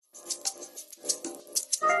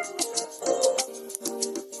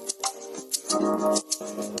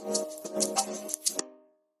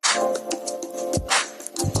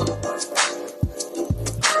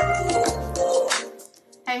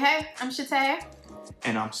Shatay.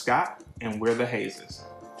 And I'm Scott, and we're the Hazes.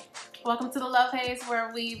 Welcome to the Love Haze,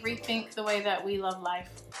 where we rethink the way that we love life.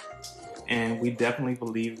 And we definitely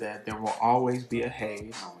believe that there will always be a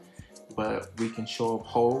haze, but we can show up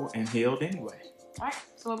whole and healed anyway. All right,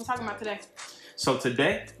 so what are we talking about today? So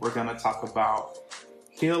today, we're going to talk about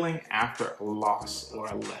healing after a loss or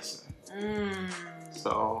a lesson.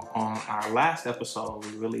 So on our last episode,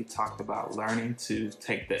 we really talked about learning to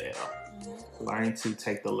take the L, learning to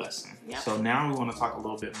take the lesson. Yep. So now we want to talk a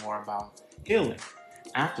little bit more about healing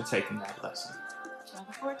after taking that lesson.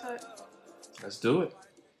 Looking forward to it. Let's do it.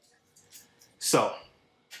 So,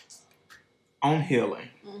 on healing.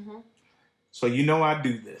 So you know I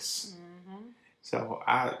do this. So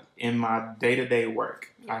in my day-to-day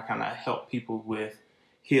work, I kind of help people with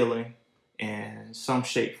healing in some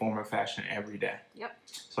shape, form, or fashion every day. Yep.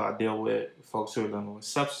 So I deal with folks who are dealing with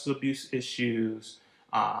substance abuse issues,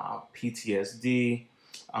 PTSD,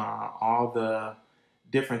 all the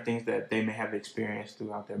different things that they may have experienced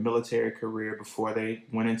throughout their military career, before they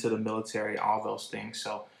went into the military, all those things.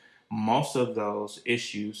 So most of those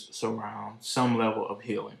issues surround some level of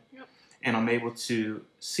healing. Yep. And I'm able to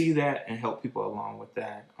see that and help people along with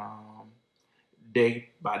that day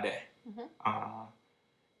by day.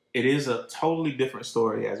 It is a totally different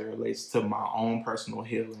story as it relates to my own personal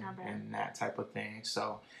healing and that type of thing.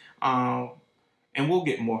 So, and we'll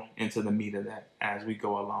get more into the meat of that as we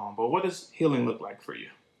go along. But what does healing look like for you?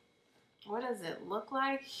 What does it look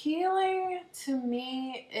like? Healing to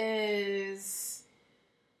me is...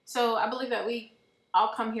 So I believe that we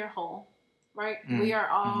all come here whole, right? We are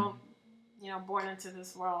all, born into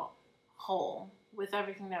this world whole with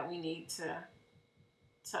everything that we need to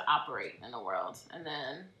operate in the world. And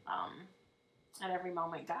then at every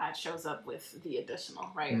moment, God shows up with the additional,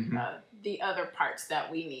 right? The other parts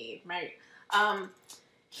that we need, right?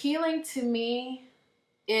 Healing to me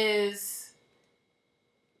is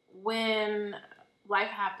when life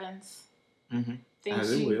happens.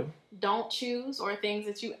 Things you don't choose or things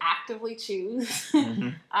that you actively choose.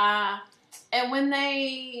 And when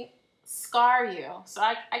they scar you. So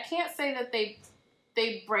I can't say that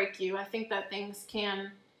they break you. I think that things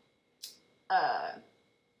can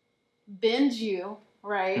bend you,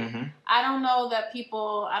 right? I don't know that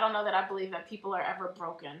I believe that people are ever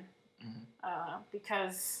broken.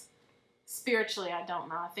 Because spiritually, I don't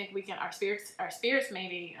know. I think our spirits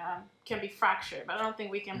maybe can be fractured, but I don't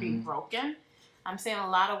think we can be broken. I'm saying a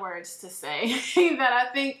lot of words to say that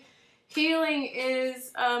I think healing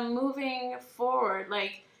is moving forward,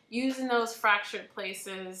 like using those fractured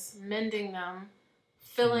places, mending them,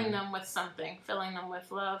 filling them with something, filling them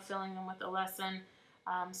with love, filling them with a lesson,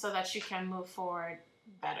 so that you can move forward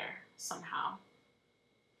better somehow.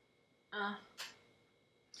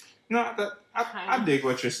 No, I dig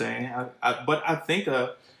what you're saying. But I think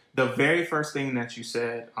the very first thing that you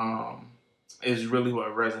said is really what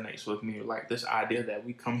resonates with me. Like this idea that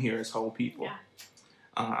we come here as whole people. Yeah.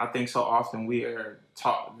 I think so often we are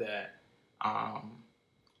taught that,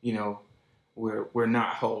 we're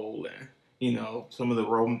not whole, and some of the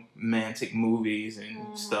romantic movies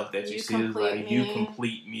and stuff that you see is like you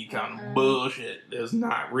complete me kind of bullshit. That's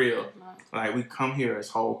not real. Like we come here as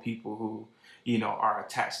whole people who are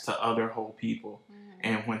attached to other whole people.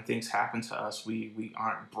 And when things happen to us, we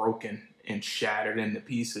aren't broken and shattered into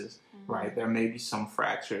pieces, right? There may be some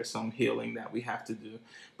fracture, some healing that we have to do,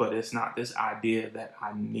 but it's not this idea that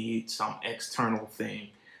I need some external thing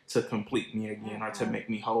to complete me again or to make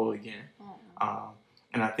me whole again.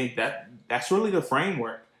 And I think that's really the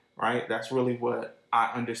framework, right? That's really what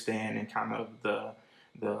I understand and kind of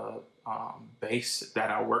the base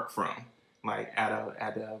that I work from. Like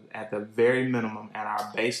at the very minimum, at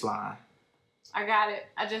our baseline. I got it.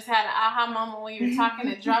 I just had an aha moment when you were talking.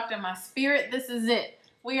 It dropped in my spirit. This is it.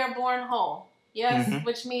 We are born whole. Yes,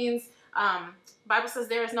 which means Bible says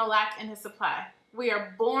there is no lack in His supply. We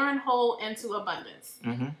are born whole into abundance.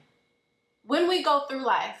 When we go through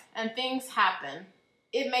life and things happen,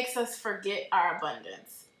 it makes us forget our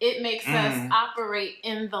abundance. It makes us operate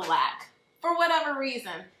in the lack for whatever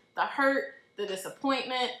reason. The hurt, the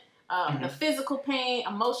disappointment, the physical pain,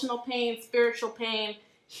 emotional pain, spiritual pain.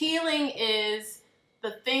 Healing is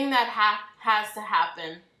the thing that has to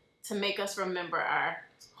happen to make us remember our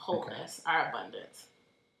wholeness, our abundance.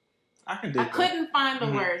 I couldn't find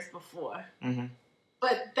the words before.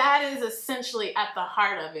 But that is essentially at the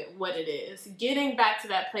heart of it, what it is. Getting back to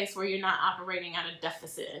that place where you're not operating at a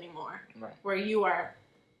deficit anymore. Right. Where you are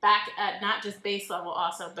back at not just base level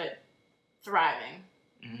also, but thriving.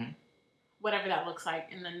 Whatever that looks like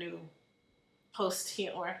in the new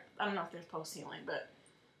post-heal, or I don't know if there's post-healing, but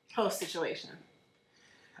post-situation.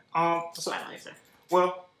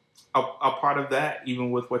 Well, a part of that,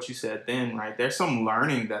 even with what you said then, right? There's some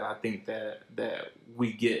learning that I think that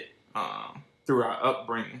we get through our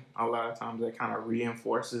upbringing. A lot of times that kind of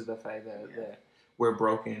reinforces the fact that we're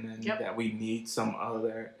broken and that we need some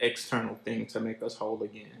other external thing to make us whole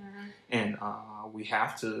again. And we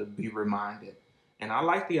have to be reminded. And I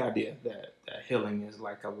like the idea that healing is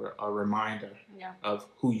like a reminder of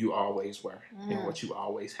who you always were and what you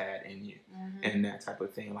always had in you and that type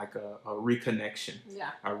of thing, like a reconnection,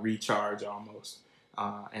 a recharge almost,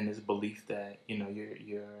 and this belief that, you know,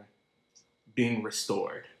 you're being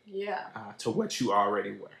restored to what you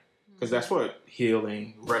already were. Because that's what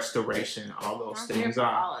healing, restoration, all those things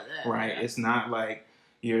are, all of that, right? It's not like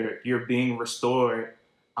you're being restored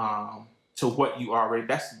to what you already.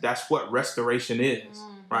 That's what restoration is,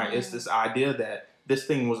 right? It's this idea that this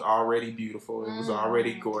thing was already beautiful, it was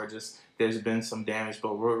already gorgeous. There's been some damage,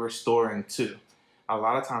 but we're restoring too. A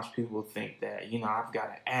lot of times people think that, you know, I've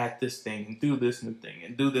got to add this thing and do this new thing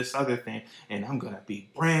and do this other thing, and I'm gonna be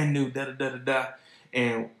brand new, da da da da da.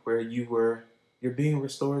 And where you're being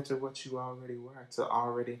restored to what you already were,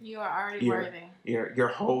 you are already worthy. Your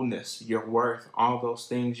wholeness, your worth, all those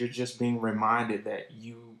things. You're just being reminded that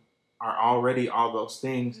you are already all those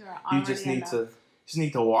things. You just need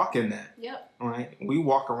to walk in that. Yep. Right? We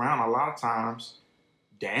walk around a lot of times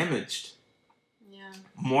damaged. Yeah.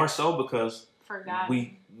 More so because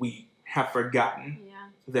we have forgotten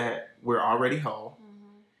that we're already whole.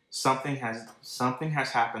 Something has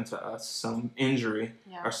happened to us, some injury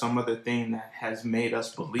or some other thing that has made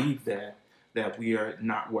us believe that we are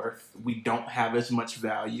not worth, we don't have as much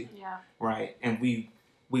value, right? And we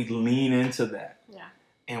lean into that,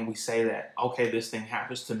 and we say that, okay, this thing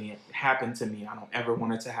happens to me. It happened to me. I don't ever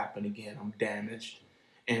want it to happen again. I'm damaged,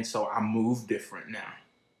 and so I move different now,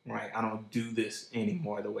 right? I don't do this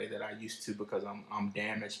anymore the way that I used to because I'm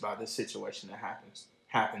damaged by the situation that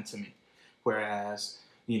happened to me. Whereas,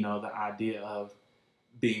 you know, the idea of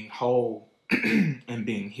being whole and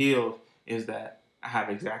being healed is that I have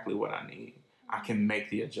exactly what I need. I can make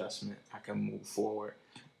the adjustment. I can move forward.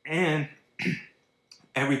 And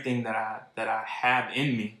everything that I have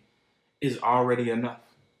in me is already enough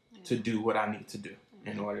to do what I need to do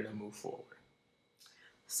in order to move forward.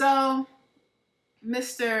 So,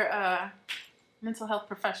 Mr. Mental health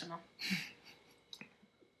professional,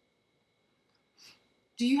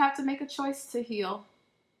 do you have to make a choice to heal?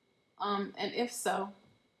 And if so,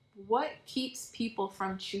 what keeps people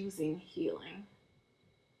from choosing healing?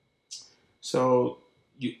 So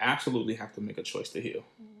you absolutely have to make a choice to heal.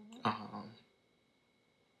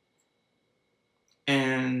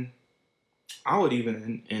 And I would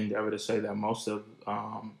even endeavor to say that most of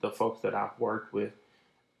the folks that I've worked with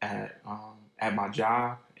at my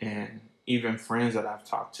job and even friends that I've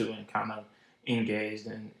talked to and kind of engaged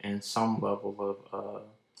in some level of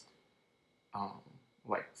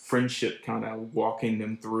like friendship, kind of walking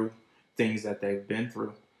them through things that they've been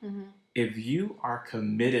through. If you are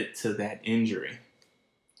committed to that injury,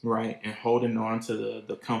 right, and holding on to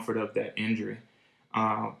the comfort of that injury,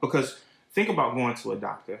 because think about going to a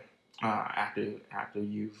doctor after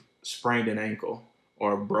you've sprained an ankle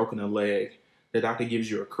or broken a leg. The doctor gives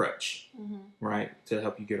you a crutch, right, to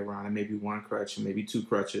help you get around, and maybe one crutch and maybe two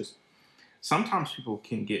crutches. Sometimes people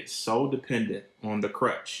can get so dependent on the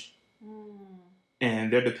crutch.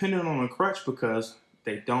 And they're dependent on the crutch because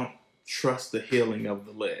they don't trust the healing of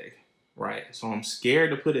the leg, right? So I'm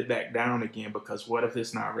scared to put it back down again because what if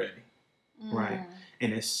it's not ready, right?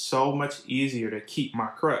 And it's so much easier to keep my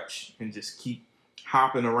crutch and just keep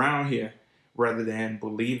hopping around here rather than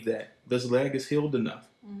believe that this leg is healed enough.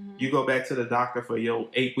 You go back to the doctor for your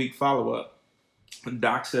 8-week follow-up. The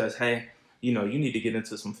doc says, hey, you know, you need to get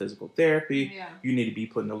into some physical therapy. You need to be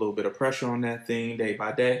putting a little bit of pressure on that thing day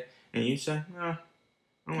by day. And you say, no,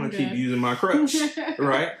 I want to keep using my crutch,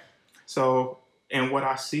 right? So, and what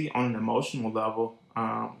I see on an emotional level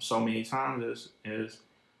so many times is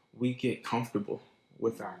we get comfortable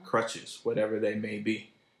with our crutches, whatever they may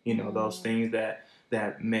be. You know, those things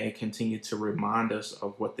that may continue to remind us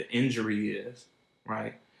of what the injury is,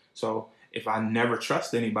 right? So if I never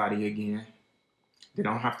trust anybody again, then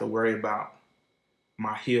I don't have to worry about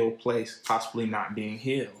my healed place possibly not being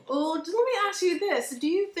healed. Well, let me ask you this. Do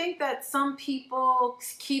you think that some people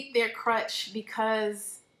keep their crutch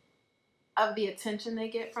because of the attention they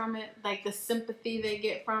get from it? Like the sympathy they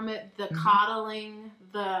get from it, the coddling,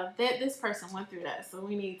 this person went through that, so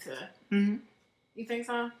we need to... You think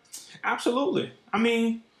so? Absolutely. I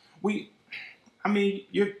mean,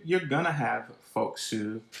 you're gonna have folks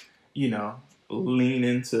who, you know, lean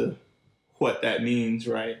into what that means,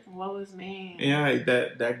 right? What was me? Yeah,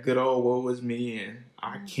 that good old what was me, and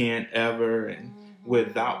I can't ever, and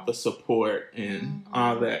without the support and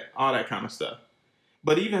all that kind of stuff.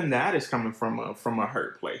 But even that is coming from a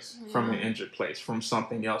hurt place, from an injured place, from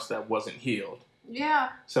something else that wasn't healed. Yeah.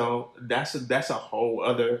 So that's a whole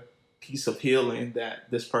other piece of healing that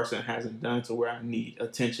this person hasn't done, to where I need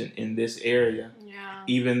attention in this area. Yeah.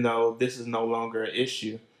 Even though this is no longer an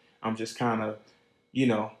issue, I'm just kind of,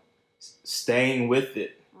 staying with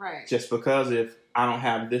it. Right. Just because if I don't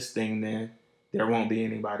have this thing, then there won't be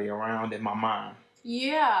anybody around in my mind.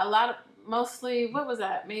 Yeah, mostly, what was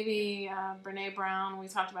that? Maybe Brene Brown, we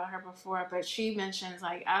talked about her before, but she mentions,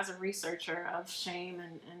 like, as a researcher of shame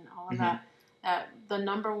and all of that the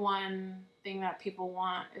number one thing that people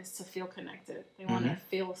want is to feel connected. They want to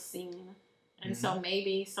feel seen. And so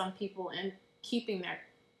maybe some people, in keeping their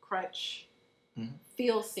crutch,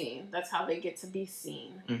 feel seen. That's how they get to be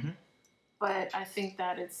seen. But I think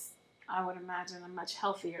that it's, I would imagine, a much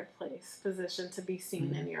healthier position to be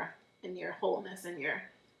seen in your wholeness, in your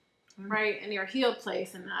in your healed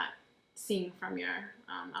place, and not seen from your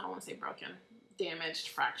I don't want to say broken, damaged,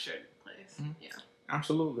 fractured place. Yeah,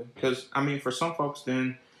 absolutely. Because for some folks,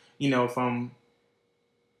 then if I'm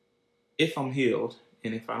healed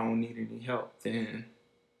and if I don't need any help, then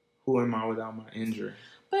who am I without my injury?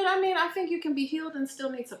 But I think you can be healed and still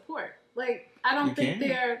need support. Like, I don't think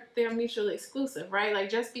they're mutually exclusive, right? Like,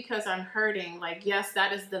 just because I'm hurting, like, yes,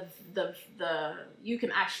 that is the you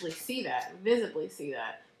can actually see that, visibly see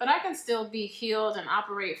that. But I can still be healed and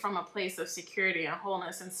operate from a place of security and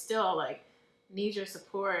wholeness, and still, like, need your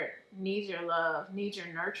support, need your love, need your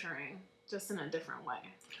nurturing, just in a different way.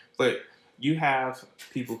 But you have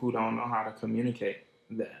people who don't know how to communicate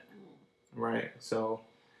that, right? So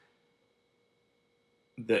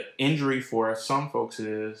the injury for some folks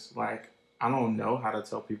is, like, I don't know how to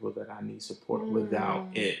tell people that I need support without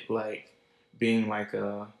it, like, being like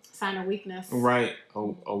a sign of weakness, right?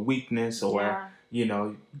 A weakness, or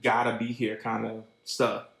gotta be here kind of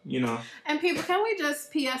stuff, And people, can we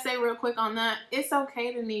just PSA real quick on that? It's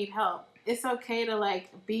okay to need help. It's okay to,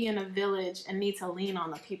 like, be in a village and need to lean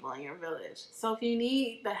on the people in your village. So if you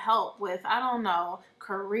need the help with, I don't know,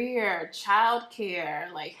 career,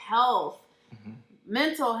 childcare, like, health,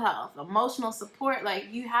 mental health, emotional support, like,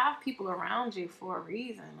 you have people around you for a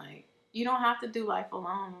reason. Like, you don't have to do life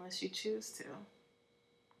alone unless you choose to.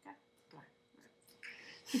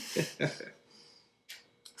 Okay.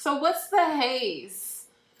 So what's the haze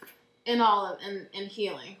in all of in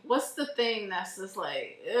healing? What's the thing that's just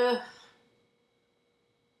like, ugh?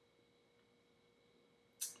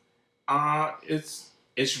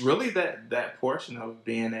 It's really that portion of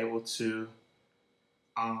being able to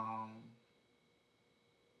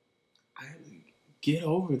get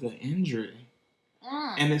over the injury.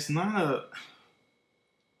 And it's not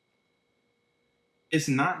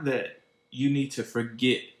that you need to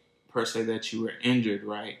forget per se that you were injured,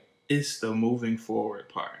 right? It's the moving forward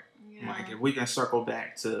part. Yeah. Like, if we can circle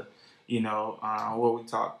back to what we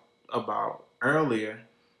talked about earlier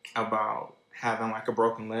about having, like, a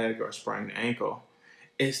broken leg or a sprained ankle,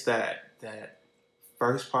 it's that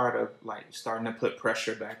first part of, like, starting to put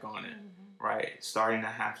pressure back on it, right? Starting to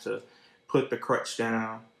have to put the crutch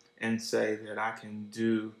down and say that I can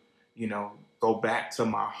do, go back to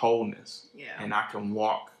my wholeness, and I can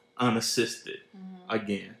walk unassisted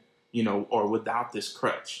again, or without this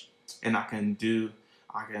crutch, and I can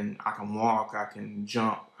walk, I can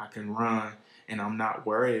jump, I can run, and I'm not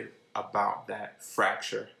worried about that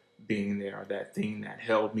fracture being there, or that thing that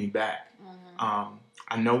held me back.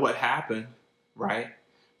 I know what happened, right?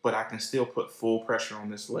 But I can still put full pressure on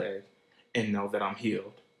this leg and know that I'm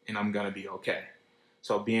healed and I'm going to be okay.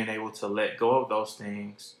 So being able to let go of those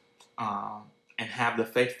things and have the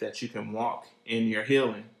faith that you can walk in your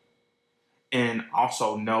healing, and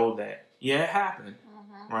also know that, it happened,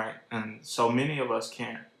 right? And so many of us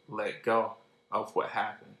can't let go of what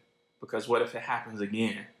happened, because what if it happens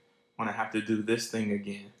again when I have to do this thing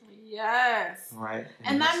again? Yes. Right.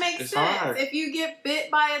 And that makes sense. Hard. If you get bit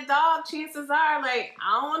by a dog, chances are, like,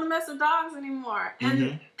 I don't want to mess with dogs anymore.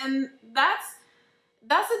 And that's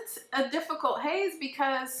a difficult haze,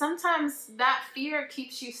 because sometimes that fear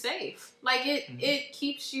keeps you safe. Like, it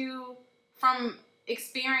keeps you from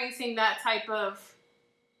experiencing that type of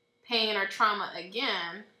pain or trauma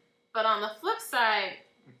again. But on the flip side,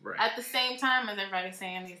 at the same time, as everybody's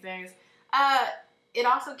saying these days, it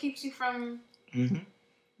also keeps you from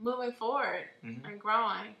moving forward and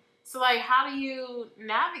growing. So, like, how do you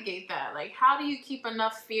navigate that? Like, how do you keep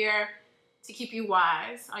enough fear to keep you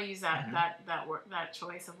wise? I'll use that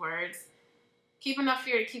choice of words. Keep enough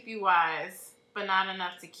fear to keep you wise, but not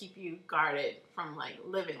enough to keep you guarded from, like,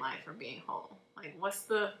 living life or being whole. Like, what's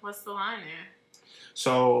the line there?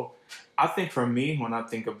 So I think for me, when I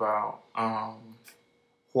think about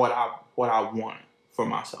what I want for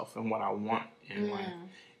myself and what I want in life,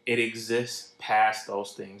 it exists past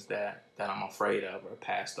those things that I'm afraid of, or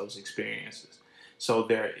past those experiences. So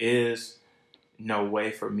there is no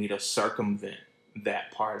way for me to circumvent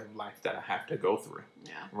that part of life that I have to go through.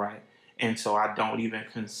 Yeah. Right. And so I don't even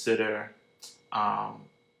consider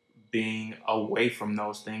being away from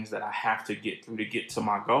those things that I have to get through to get to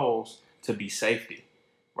my goals to be safety.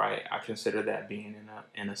 Right. I consider that being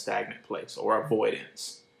in a stagnant place or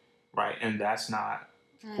avoidance. Right. And that's not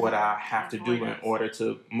what I have to do in order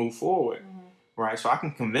to move forward. Right. So I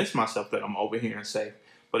can convince myself that I'm over here and safe.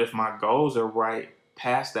 But if my goals are right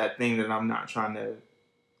past that thing that I'm not trying to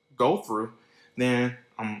go through, then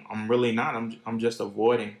I'm really not. I'm just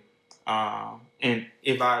avoiding. And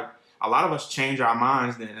if a lot of us change our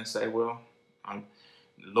minds then and say, well, the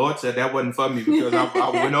Lord said that wasn't for me because I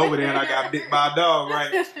went over there and I got bit by a dog,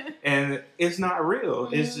 right? And it's not real.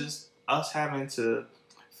 It's just us having to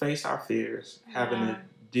face our fears, having to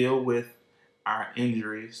deal with our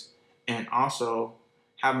injuries, and also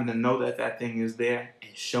having to know that that thing is there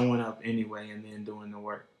and showing up anyway and then doing the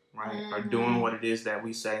work, right? Or doing what it is that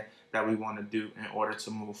we say that we want to do in order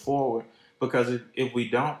to move forward. Because if we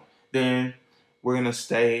don't, then we're going to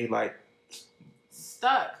stay like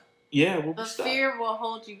stuck. Yeah, we'll be stuck. The fear will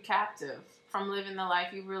hold you captive from living the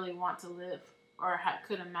life you really want to live or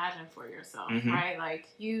could imagine for yourself, right? Like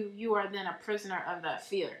you are then a prisoner of that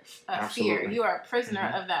fear. You are a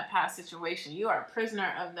prisoner of that past situation. You are a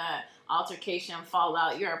prisoner of that altercation,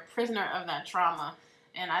 fallout. You're a prisoner of that trauma.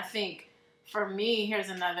 And I think for me, here's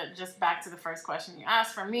another, just back to the first question you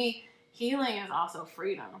asked, for me, healing is also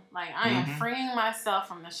freedom. Like I am freeing myself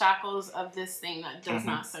from the shackles of this thing that does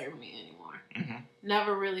not serve me anymore.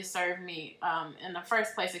 Never really served me in the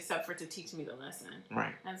first place except for to teach me the lesson.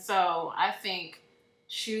 Right. And so I think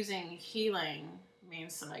choosing healing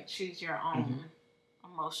means to like choose your own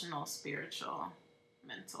emotional, spiritual,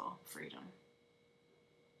 mental freedom.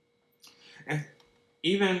 And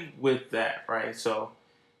even with that, right? So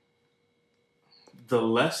the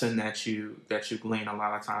lesson that you glean a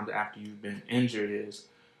lot of times after you've been injured is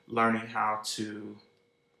learning how to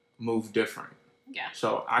move different. Yeah.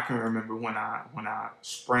 So I can remember when I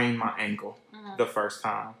sprained my ankle the first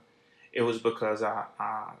time, it was because I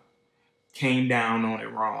came down on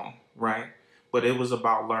it wrong, right? But it was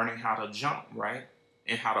about learning how to jump, right?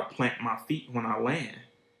 And how to plant my feet when I land,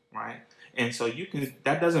 right? And so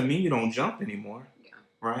that doesn't mean you don't jump anymore,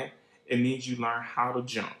 right? It means you learn how to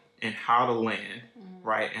jump and how to land,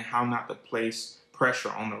 right? And how not to place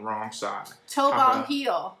pressure on the wrong side. Toe ball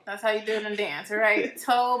heel. That's how you do it in dance, right?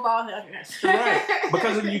 Toe ball heel. Right.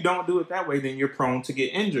 Because if you don't do it that way, then you're prone to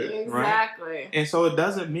get injured. Exactly. Right? And so it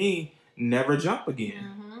doesn't mean never jump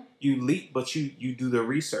again. You leap, but you do the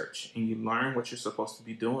research and you learn what you're supposed to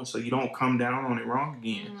be doing so you don't come down on it wrong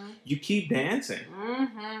again. You keep dancing.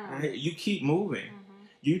 Right? You keep moving.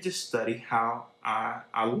 You just study how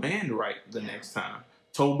I land right the next time.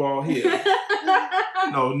 Toe ball heel.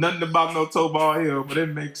 No, nothing about no toe ball heel, but it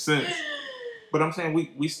makes sense. But I'm saying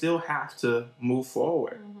we still have to move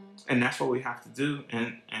forward, and that's what we have to do.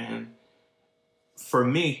 And for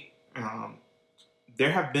me,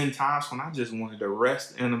 there have been times when I just wanted to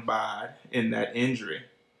rest and abide in that injury.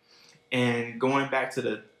 And going back to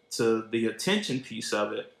the attention piece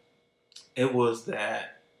of it, it was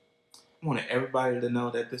that I wanted everybody to know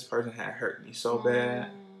that this person had hurt me so bad,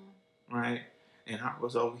 right? And I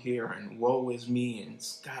was over here and woe is me and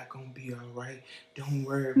Scott gonna be all right. Don't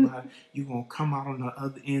worry about it. You gonna come out on the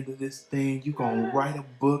other end of this thing. You gonna write a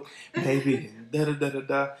book, baby, and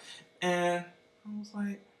da-da-da-da-da. And I was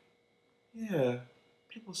like, yeah,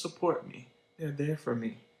 people support me. They're there for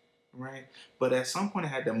me, right? But at some point I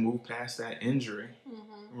had to move past that injury,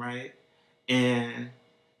 right? And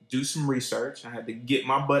do some research. I had to get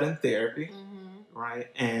my butt in therapy, right?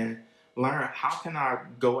 And learn how can I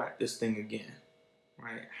go at this thing again.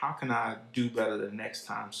 Right? How can I do better the next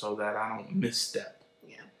time so that I don't misstep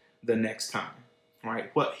the next time? Right?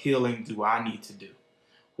 What healing do I need to do?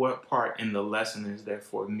 What part in the lesson is there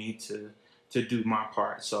for me to do my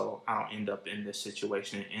part so I don't end up in this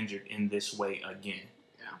situation and injured in this way again?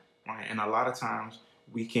 Yeah. Right? And a lot of times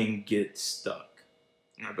we can get stuck,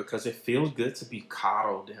 you know, because it feels good to be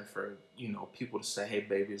coddled and for, you know, people to say, hey,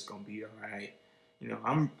 baby, it's going to be all right. You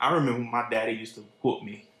know, I remember when my daddy used to whoop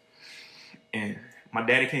me, and my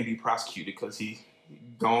daddy can't be prosecuted because he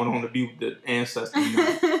gone on to be with the ancestors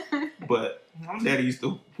now. But my daddy used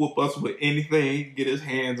to whoop us with anything he could get his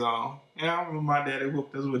hands on. And I remember my daddy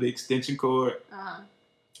whooped us with the extension cord.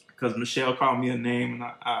 Because Michelle called me a name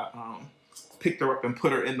and picked her up and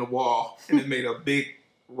put her in the wall, and it made a big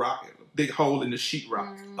hole in the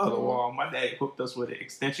sheetrock of the wall. My dad hooked us with an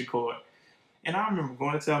extension cord. And I remember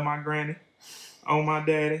going to tell my granny on my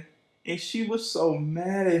daddy, and she was so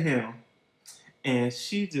mad at him. And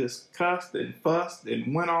she just cussed and fussed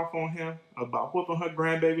and went off on him about whooping her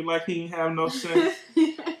grandbaby like he didn't have no sense.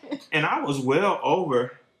 And I was well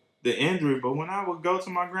over the injury, but when I would go to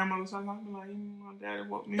my grandmother's house, I'd be like, my daddy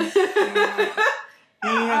whooped me. He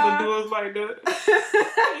didn't have to do us like that.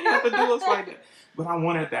 He didn't have to do us like that. But I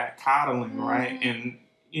wanted that coddling, right? And,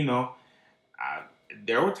 you know,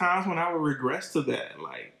 there were times when I would regress to that,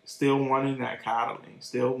 like still wanting that coddling,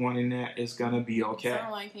 still wanting that it's going to be okay.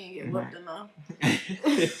 Sound like he ain't get whooped enough.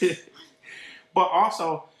 But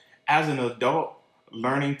also, as an adult,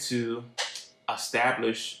 learning to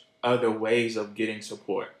establish other ways of getting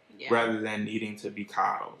support rather than needing to be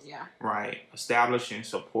coddled. Yeah. Right? Establishing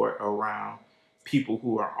support around people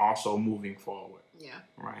who are also moving forward. Yeah.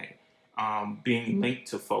 Right? Being linked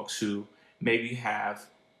to folks who maybe have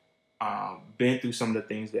been through some of the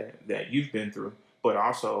things that you've been through, but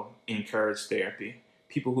also encourage therapy.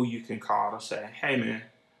 People who you can call to say, hey man,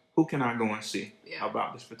 who can I go and see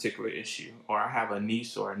about this particular issue? Or I have a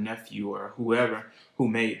niece or a nephew or whoever who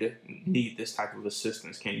may need this type of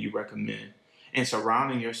assistance. Can you recommend? And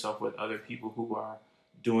surrounding yourself with other people who are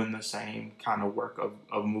doing the same kind of work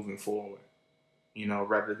of moving forward, you know,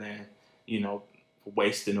 rather than, you know,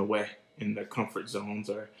 wasting away in their comfort zones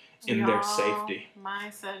or in their safety.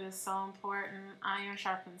 Mindset is so important. Iron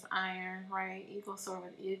sharpens iron, right? Eagles soar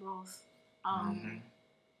with eagles. And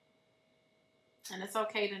it's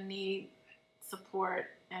okay to need support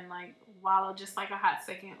and like wallow just like a hot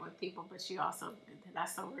second with people, but you also,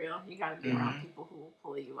 that's so real. You got to be around people who will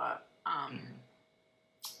pull you up.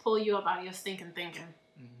 Pull you up out of your stinking thinking.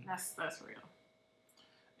 That's real.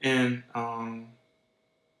 And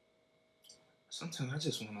sometimes I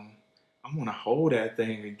just want to hold that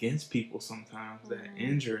thing against people sometimes, that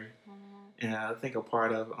injury. And I think a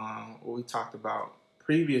part of what we talked about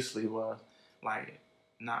previously was like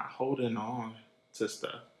not holding on to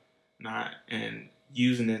stuff, and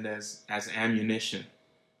using it as ammunition.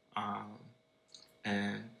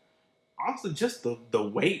 And also just the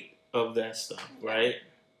weight of that stuff, right?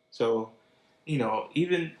 So, you know,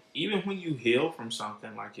 even when you heal from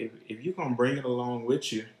something, like if you're going to bring it along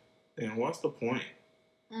with you, then what's the point?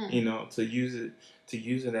 You know, to use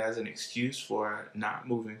it as an excuse for not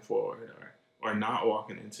moving forward or not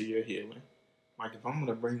walking into your healing. Like if I'm going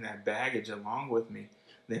to bring that baggage along with me,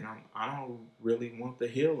 then I don't really want the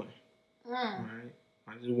healing. Right?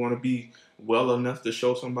 I just want to be well enough to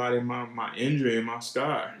show somebody my injury and my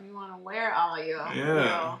scar. You want to wear all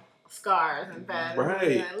your scars and bad.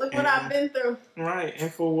 Right. Like, look what I've been through. Right. And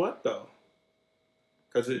for what though?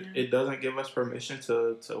 Because it doesn't give us permission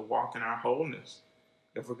to walk in our wholeness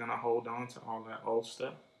if we're going to hold on to all that old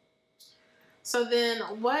stuff. So then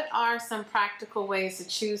what are some practical ways to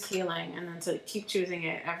choose healing and then to keep choosing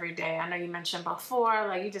it every day? I know you mentioned before,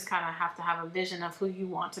 like you just kind of have to have a vision of who you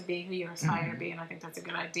want to be, who you aspire to be, and I think that's a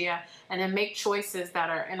good idea. And then make choices that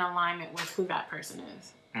are in alignment with who that person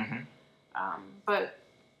is. But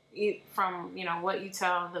from, you know, what you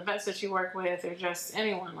tell the vets that you work with or just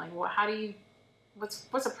anyone, like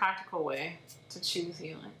what's a practical way to choose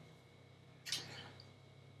healing?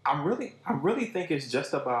 I really think it's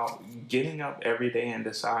just about getting up every day and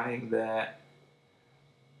deciding that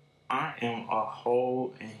I am a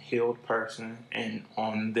whole and healed person, and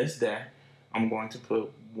on this day, I'm going to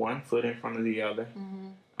put one foot in front of the other.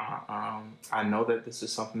 I know that this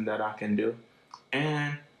is something that I can do,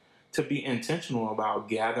 and to be intentional about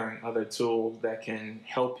gathering other tools that can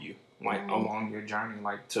help you, like along your journey,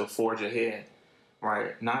 like to forge ahead,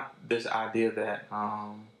 right? Not this idea that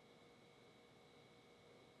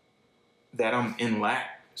that I'm in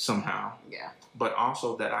lack somehow. Yeah. But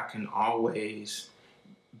also that I can always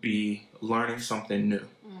be learning something new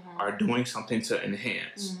or doing something to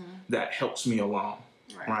enhance that helps me along.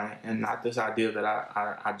 Right. And not this idea that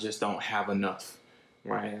I just don't have enough.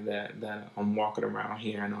 Right. That I'm walking around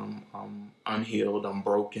here and I'm unhealed, I'm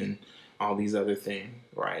broken, all these other things.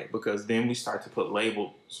 Right. Because then we start to put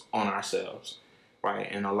labels on ourselves. Right.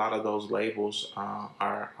 And a lot of those labels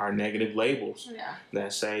are negative labels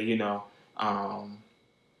that say,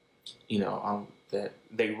 that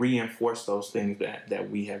they reinforce those things that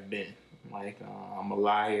we have been. Like, I'm a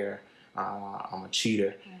liar, I'm a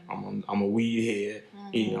cheater, I'm a weed head,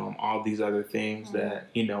 all these other things that,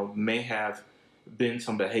 may have been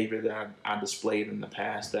some behavior that I displayed in the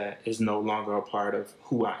past that is no longer a part of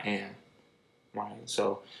who I am. Right?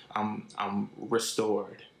 So I'm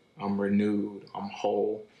restored, I'm renewed, I'm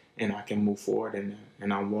whole, and I can move forward in that.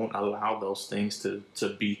 And I won't allow those things to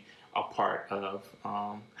be a part of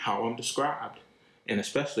how I'm described, and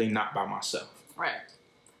especially not by myself. Right.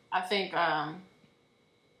 I think an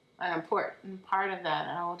important part of that,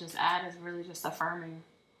 and I will just add, is really just affirming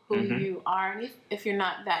who you are. And if you're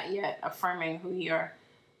not that yet, affirming who you're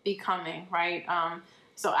becoming, right?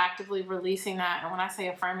 So actively releasing that. And when I say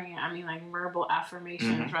affirming, I mean like verbal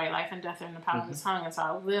affirmations, right? Life and death are in the power of the tongue. And so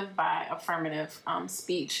I live by affirmative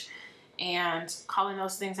speech and calling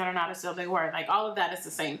those things that are not as though they were. Like all of that is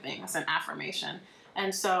the same thing. It's an affirmation.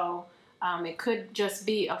 And so it could just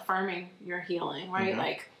be affirming your healing, right?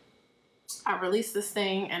 Like I released this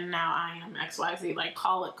thing and now I am XYZ. Like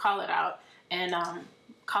call it out and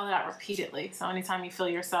call it out repeatedly. So anytime you feel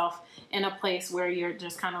yourself in a place where you're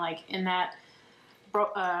just kind of like in that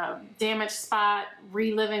damaged spot,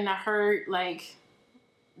 reliving the hurt, like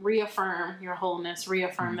reaffirm your wholeness,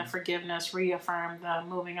 reaffirm the forgiveness, reaffirm the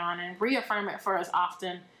moving on, and reaffirm it for as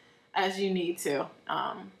often as you need to.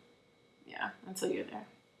 Until you're there.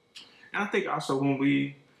 And I think also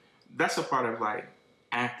that's a part of like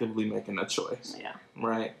actively making a choice. Yeah.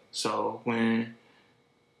 Right. So when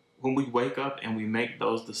we wake up and we make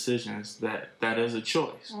those decisions, that is a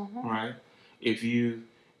choice, right? If you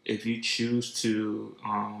choose to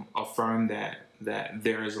affirm that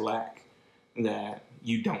there is lack, that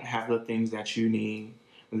you don't have the things that you need,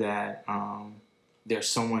 that there's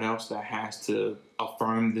someone else that has to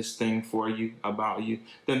affirm this thing for you, about you,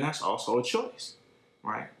 then that's also a choice,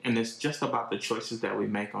 right? And it's just about the choices that we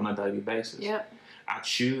make on a daily basis. Yep. I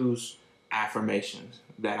choose affirmations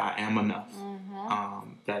that I am enough,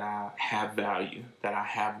 that I have value, that I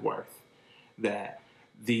have worth, that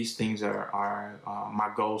these things are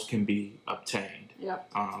my goals can be obtained,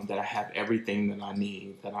 that I have everything that I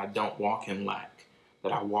need, that I don't walk in lack,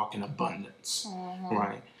 that I walk in abundance,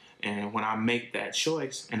 right? And when I make that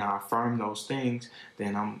choice and I affirm those things,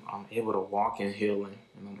 then I'm able to walk in healing,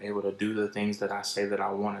 and I'm able to do the things that I say that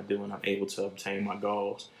I want to do, and I'm able to obtain my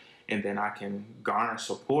goals. And then I can garner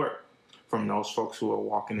support from those folks who are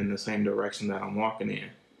walking in the same direction that I'm walking in.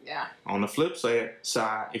 Yeah. On the flip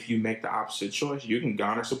side, if you make the opposite choice, you can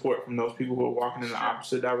garner support from those people who are walking in the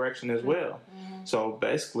opposite direction as well. So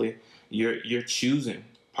basically, you're choosing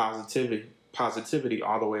positivity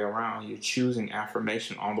all the way around. You're choosing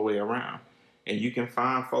affirmation all the way around. And you can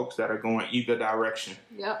find folks that are going either direction.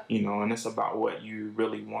 Yep. And it's about what you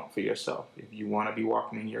really want for yourself. If you want to be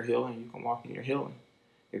walking in your healing, you can walk in your healing.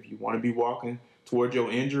 If you want to be walking towards your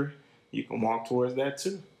injury, you can walk towards that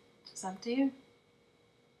too. It's up to you.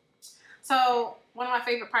 So one of my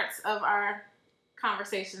favorite parts of our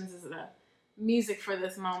conversations is the music for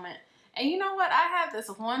this moment. And you know what? I have this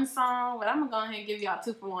one song, but I'm going to go ahead and give y'all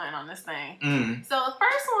 2 for 1 on this thing. So the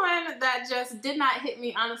first one that just did not hit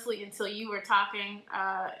me, honestly, until you were talking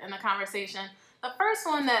in the conversation. The first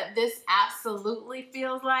one that this absolutely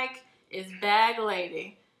feels like is Bag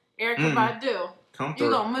Lady, Erykah Badu.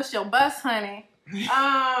 You gonna miss your bus, honey.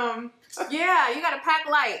 Yeah, you gotta pack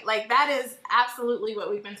light. Like that is absolutely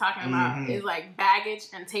what we've been talking about, is like baggage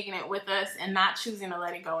and taking it with us and not choosing to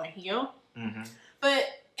let it go and heal. But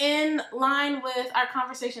in line with our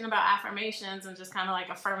conversation about affirmations and just kind of like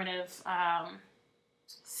affirmative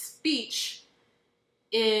speech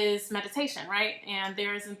is meditation, right? And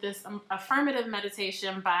there isn't this affirmative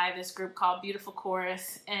meditation by this group called Beautiful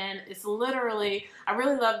Chorus, and it's literally, I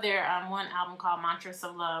really love their one album called Mantras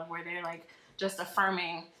of Love, where they're like just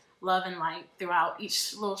affirming love and light throughout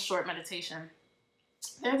each little short meditation.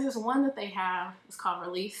 There's this one that they have, it's called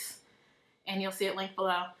Release, and you'll see it linked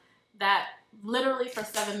below, that literally for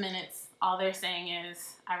 7 minutes, all they're saying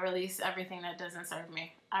is, I release everything that doesn't serve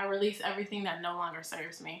me. I release everything that no longer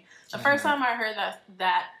serves me. The first time I heard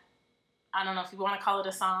that, I don't know if you want to call it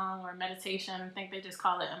a song or meditation, I think they just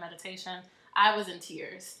call it a meditation, I was in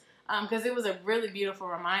tears. Because it was a really beautiful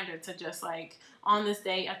reminder to just like, on this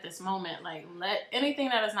day, at this moment, like let anything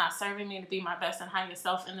that is not serving me to be my best and highest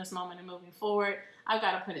self in this moment and moving forward, I've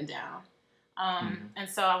got to put it down. And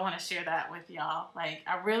so I want to share that with y'all. Like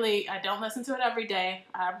I don't listen to it every day.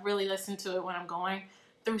 I really listen to it when I'm going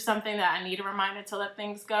through something that I need a reminder to let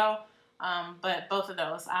things go. But both of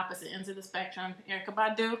those opposite ends of the spectrum. Erykah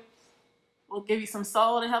Badu will give you some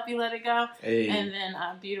soul to help you let it go. Hey. And then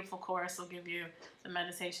Beautiful Chorus will give you the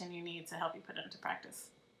meditation you need to help you put it into practice.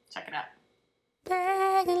 Check it out.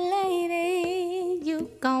 Bag lady,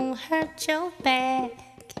 you gon' hurt your back,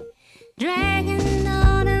 dragging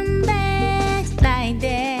all them bags like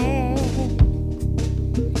that.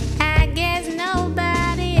 I guess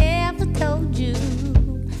nobody ever told you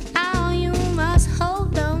all you must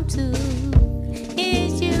hold on to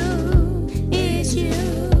is you, is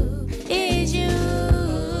you, is you.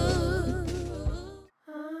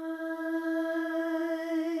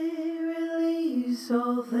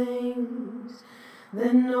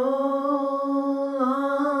 that no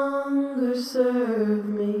longer serve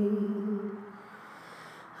me.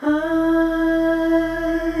 I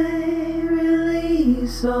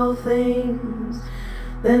release all things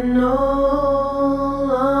that no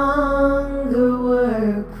longer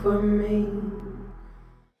work for me.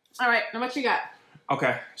 All right, now what you got?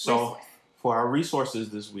 Okay, so for our resources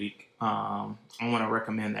this week, I want to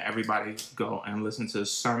recommend that everybody go and listen to a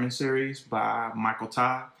sermon series by Michael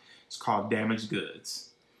Todd. It's called Damaged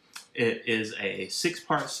Goods. It is a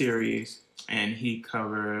 6-part series, and he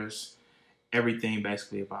covers everything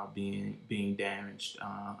basically about being damaged,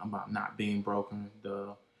 about not being broken.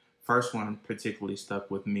 The first one particularly stuck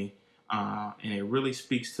with me, and it really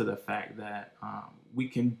speaks to the fact that we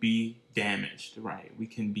can be damaged, right? We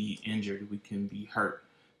can be injured, we can be hurt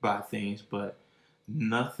by things, but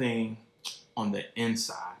nothing on the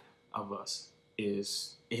inside of us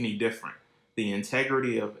is any different. The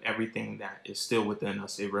integrity of everything that is still within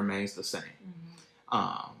us, it remains the same.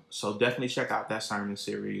 So definitely check out that sermon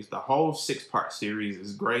series. The whole 6-part series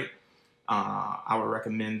is great. I would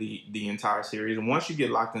recommend the entire series. And once you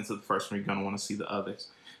get locked into the first one, you're going to want to see the others.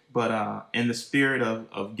 But in the spirit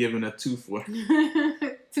of giving a twofer,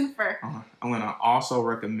 I'm going to also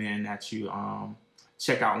recommend that you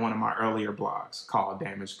check out one of my earlier blogs called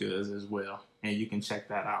Damaged Goods as well. And you can check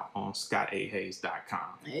that out on scotthayes.com.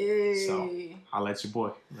 Hey. So I'll let your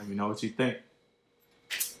boy. Let me know what you think.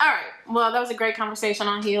 All right. Well, that was a great conversation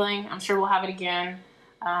on healing. I'm sure we'll have it again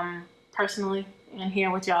personally and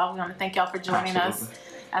here with y'all. We want to thank y'all for joining us.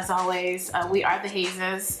 As always, we are the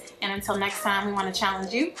Hazes. And until next time, we want to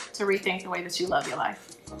challenge you to rethink the way that you love your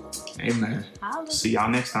life. Amen. See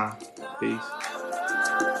y'all next time. Peace.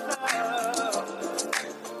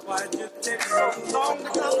 Why'd you take so long to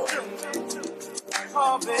come to me?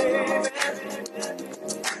 Oh, baby.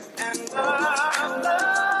 And love.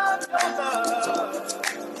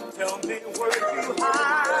 Tell me where you hide.